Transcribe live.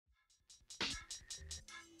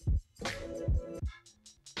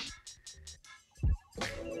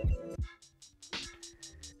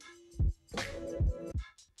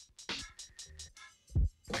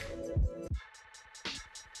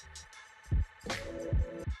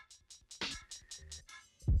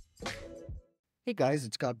Hey guys,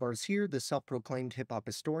 it's Godbars here, the self-proclaimed hip-hop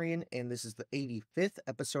historian, and this is the 85th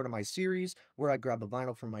episode of my series where I grab a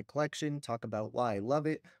vinyl from my collection, talk about why I love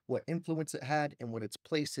it, what influence it had, and what its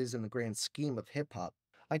place is in the grand scheme of hip-hop.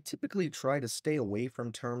 I typically try to stay away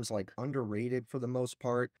from terms like underrated for the most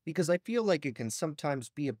part, because I feel like it can sometimes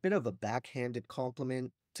be a bit of a backhanded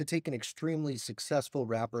compliment to take an extremely successful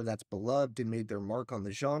rapper that's beloved and made their mark on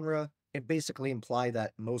the genre, and basically imply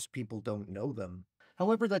that most people don't know them.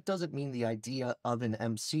 However, that doesn't mean the idea of an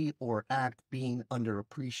MC or act being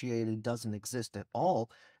underappreciated doesn't exist at all,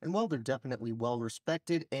 and while they're definitely well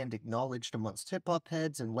respected and acknowledged amongst hip hop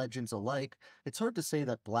heads and legends alike, it's hard to say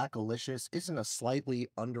that Blackalicious isn't a slightly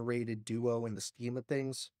underrated duo in the scheme of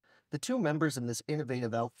things. The two members in this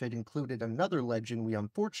innovative outfit included another legend we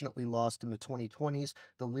unfortunately lost in the 2020s,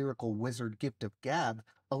 the lyrical wizard Gift of Gab,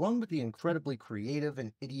 along with the incredibly creative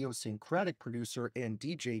and idiosyncratic producer and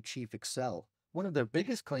DJ Chief Excel. One of their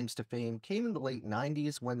biggest claims to fame came in the late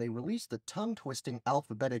 90s when they released the tongue-twisting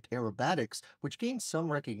alphabetic aerobatics, which gained some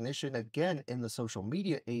recognition again in the social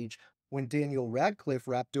media age when Daniel Radcliffe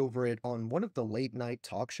rapped over it on one of the late-night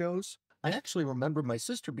talk shows. I actually remember my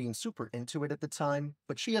sister being super into it at the time,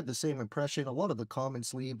 but she had the same impression a lot of the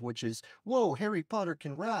comments leave, which is, "Whoa, Harry Potter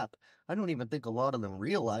can rap." I don't even think a lot of them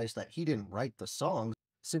realized that he didn't write the songs,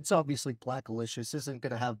 since obviously Blackalicious isn't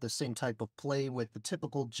going to have the same type of play with the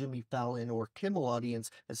typical Jimmy Fallon or Kimmel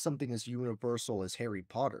audience as something as universal as Harry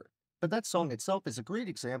Potter. But that song itself is a great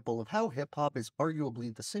example of how hip hop is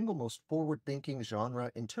arguably the single most forward thinking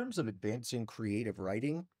genre in terms of advancing creative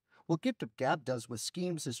writing. What Gift of Gab does with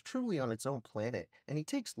schemes is truly on its own planet, and he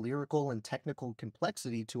takes lyrical and technical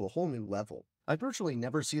complexity to a whole new level. I virtually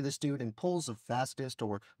never see this dude in polls of fastest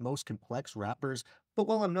or most complex rappers, but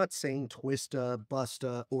while I'm not saying Twista,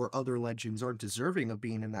 Busta, or other legends aren't deserving of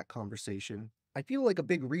being in that conversation, I feel like a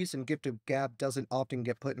big reason Gift of Gab doesn't often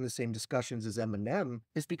get put in the same discussions as Eminem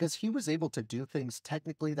is because he was able to do things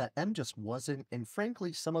technically that M just wasn't, and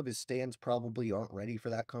frankly, some of his stands probably aren't ready for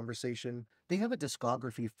that conversation. They have a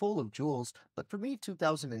discography full of jewels, but for me,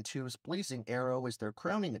 2002's Blazing Arrow is their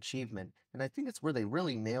crowning achievement, and I think it's where they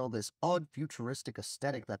really nail this odd futuristic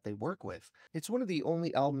aesthetic that they work with. It's one of the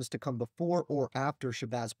only albums to come before or after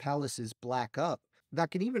Shabazz Palace's Black Up that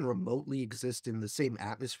can even remotely exist in the same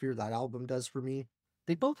atmosphere that album does for me.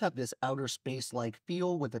 They both have this outer space like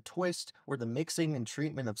feel with a twist where the mixing and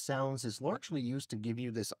treatment of sounds is largely used to give you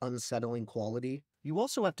this unsettling quality. You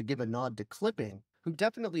also have to give a nod to Clipping, who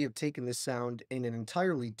definitely have taken this sound in an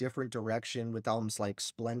entirely different direction with albums like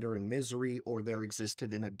Splendor and Misery or There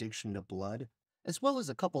Existed an Addiction to Blood, as well as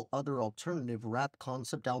a couple other alternative rap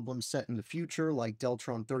concept albums set in the future like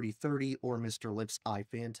Deltron 3030 or Mr. Lip's I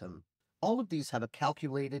Phantom. All of these have a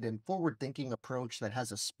calculated and forward-thinking approach that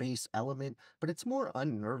has a space element, but it's more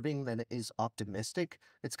unnerving than it is optimistic.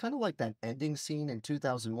 It's kind of like that ending scene in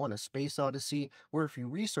 2001: A Space Odyssey, where if you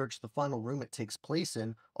research the final room it takes place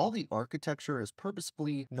in, all the architecture is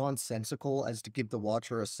purposefully nonsensical as to give the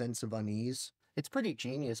watcher a sense of unease. It's pretty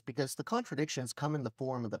genius because the contradictions come in the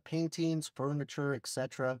form of the paintings, furniture,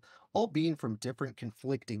 etc., all being from different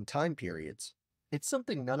conflicting time periods. It's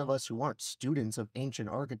something none of us who aren't students of ancient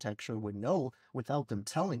architecture would know without them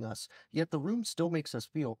telling us, yet the room still makes us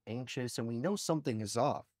feel anxious and we know something is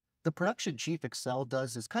off. The production Chief Excel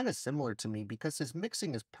does is kind of similar to me because his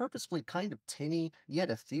mixing is purposefully kind of tinny yet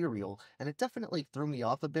ethereal, and it definitely threw me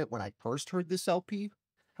off a bit when I first heard this LP.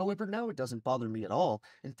 However, now it doesn't bother me at all.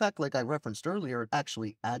 In fact, like I referenced earlier, it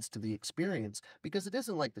actually adds to the experience because it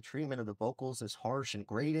isn't like the treatment of the vocals is harsh and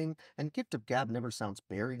grating, and Gift of Gab never sounds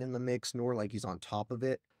buried in the mix nor like he's on top of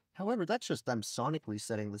it. However, that's just them sonically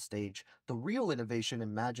setting the stage. The real innovation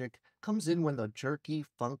and magic comes in when the jerky,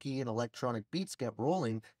 funky, and electronic beats get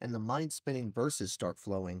rolling and the mind spinning verses start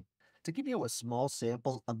flowing. To give you a small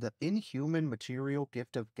sample of the inhuman material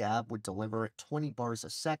Gift of Gab would deliver at 20 bars a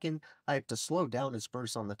second, I have to slow down his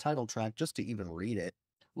verse on the title track just to even read it.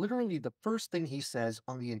 Literally, the first thing he says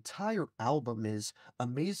on the entire album is,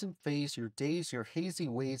 "Amazing phase, your days, your hazy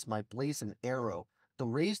ways, my blazing arrow. The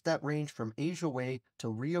rays that range from Asia way to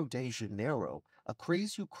Rio de Janeiro. A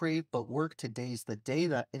craze you crave, but work today's the day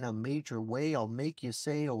that in a major way I'll make you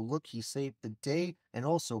say, oh look, he saved the day and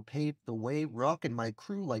also paved the way, rocking my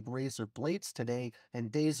crew like razor blades today,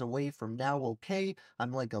 and days away from now okay,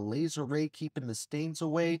 I'm like a laser ray keeping the stains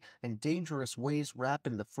away, and dangerous ways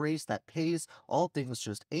rapping the phrase that pays, all things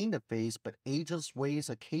just ain't a phase, but ageless ways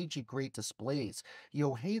a cagey great displays.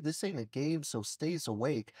 Yo, hey, this ain't a game, so stays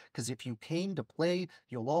awake, 'cause if you came to play,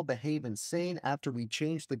 you'll all behave insane. After we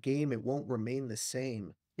change the game, it won't remain the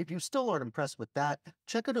same." If you still aren't impressed with that,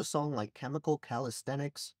 check out a song like Chemical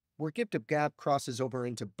Calisthenics, where Gift of Gab crosses over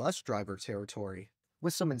into bus driver territory.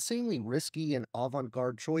 with some insanely risky and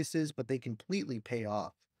avant-garde choices, but they completely pay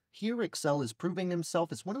off. Here, Excel is proving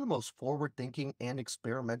himself as one of the most forward-thinking and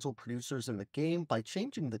experimental producers in the game by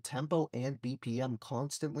changing the tempo and BPM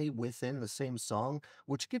constantly within the same song,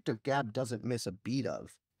 which Gift of Gab doesn't miss a beat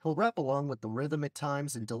of. He'll rap along with the rhythm at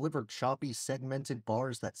times and deliver choppy, segmented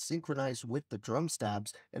bars that synchronize with the drum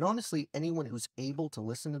stabs, and honestly, anyone who's able to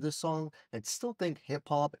listen to this song and still think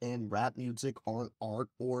hip-hop and rap music aren't art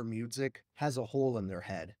or music has a hole in their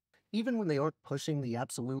head. Even when they aren't pushing the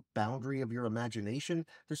absolute boundary of your imagination,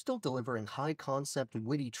 they're still delivering high concept,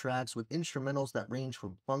 witty tracks with instrumentals that range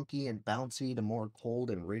from funky and bouncy to more cold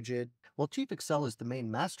and rigid. While Chief Excel is the main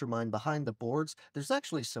mastermind behind the boards, there's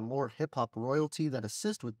actually some more hip hop royalty that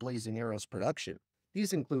assist with Blazing Arrow's production.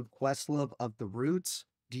 These include Questlove of The Roots,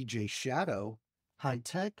 DJ Shadow, High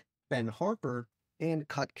Tech, Ben Harper, and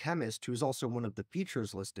Cut Chemist, who's also one of the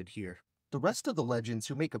features listed here. The rest of the legends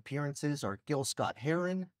who make appearances are Gil Scott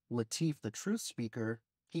Heron, Lateef the Truth Speaker,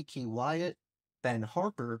 Kiki Wyatt, Ben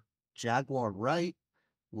Harper, Jaguar Wright,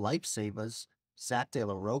 Lifesavers, Zach De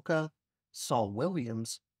La Roca, Saul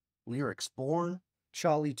Williams, Lyrics Born,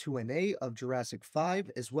 Charlie 2NA of Jurassic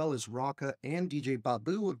 5, as well as Rocka and DJ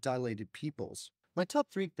Babu of Dilated Peoples. My top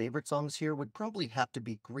 3 favorite songs here would probably have to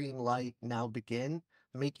be Green Light, Now Begin,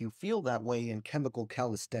 Make You Feel That Way, and Chemical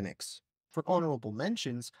Calisthenics. For honorable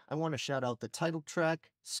mentions, I want to shout out the title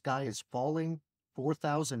track, Sky is Falling,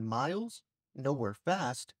 4,000 Miles, Nowhere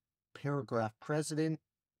Fast, Paragraph President,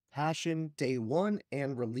 Passion, Day 1,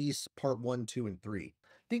 and Release Part 1, 2, and 3.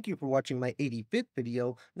 Thank you for watching my 85th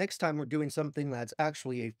video. Next time we're doing something that's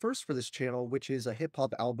actually a first for this channel, which is a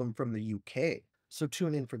hip-hop album from the UK. So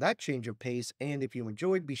tune in for that change of pace, and if you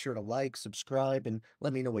enjoyed, be sure to like, subscribe, and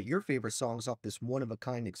let me know what your favorite songs off this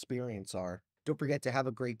one-of-a-kind experience are. Don't forget to have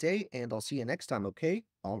a great day, and I'll see you next time, okay?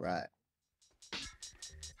 Alright.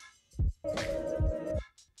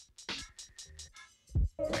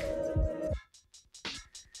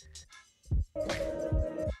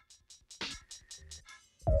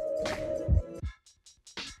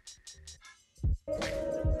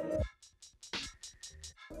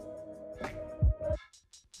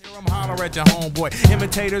 I'm holler at your homeboy.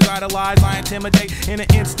 Imitators idolize, I intimidate. In an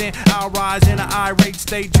instant, I'll rise in an irate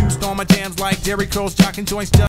state. Juiced on my jams like Jerry Curls, jocking joints.